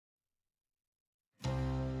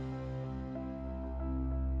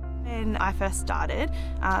When I first started,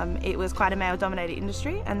 it was quite a male-dominated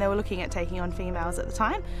industry, and they were looking at taking on females at the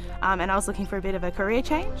time, and I was looking for a bit of a career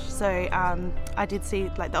change, so I did see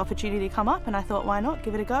the opportunity come up, and I thought, why not,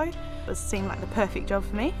 give it a go. It seemed like the perfect job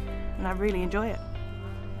for me, and I really enjoy it.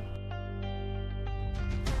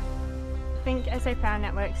 I think SA Power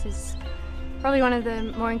Networks is probably one of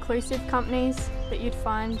the more inclusive companies that you'd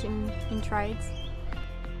find in trades.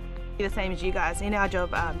 The same as you guys. In our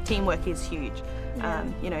job, teamwork is huge.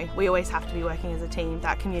 You know, we always have to be working as a team.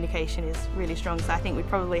 That communication is really strong, so I think we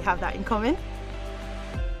probably have that in common.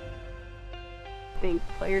 I think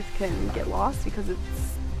players can get lost because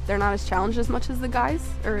they're not as challenged as much as the guys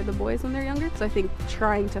or the boys when they're younger. So I think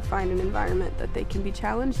trying to find an environment that they can be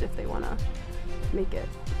challenged if they want to make it.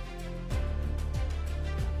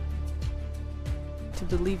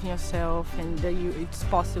 To believe in yourself and that it's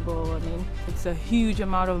possible. I mean, it's a huge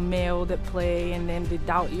amount of male that play, and then they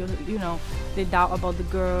doubt you know, they doubt about the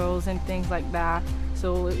girls and things like that.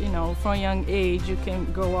 So, you know, from a young age you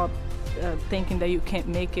can grow up thinking that you can't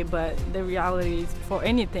make it, but the reality is for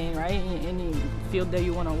anything, right? In any field that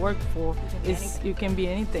you want to work for, you can be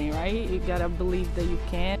anything, right? You gotta believe that you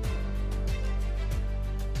can.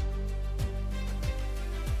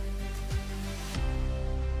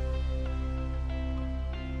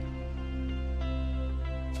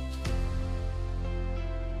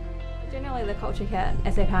 Generally, the culture here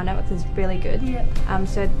at SA Power Networks is really good. Yeah.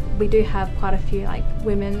 So we do have quite a few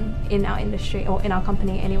women in our industry, or in our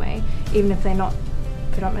company anyway. Even if they're not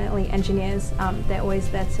predominantly engineers, they're always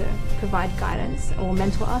there to provide guidance or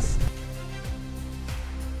mentor us.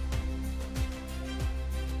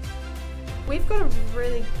 We've got a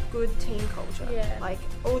really good team culture. Yeah. Like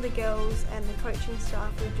all the girls and the coaching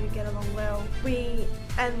staff, we do get along well. We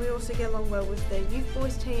also get along well with the youth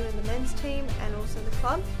boys team and the men's team, and also the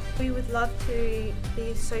club. We would love to be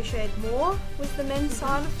associated more with the men's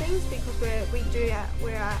side of things, because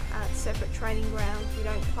we're at separate training grounds. We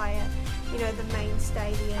don't play at, you know, the main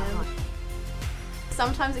stadium.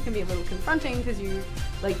 Sometimes it can be a little confronting because you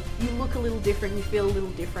look a little different, you feel a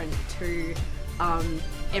little different to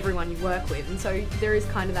everyone you work with, and so there is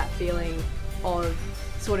kind of that feeling of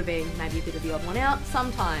sort of being maybe a bit of the odd one out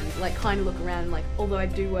sometimes. Kind of look around, although I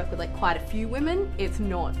do work with quite a few women, it's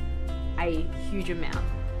not a huge amount.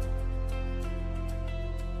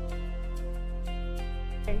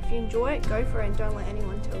 If you enjoy it, go for it, and don't let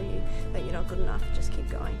anyone tell you that you're not good enough. Just keep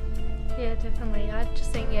going. Yeah, definitely. I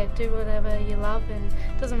just think, do whatever you love, and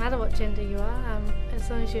it doesn't matter what gender you are, as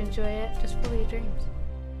long as you enjoy it, just follow your dreams.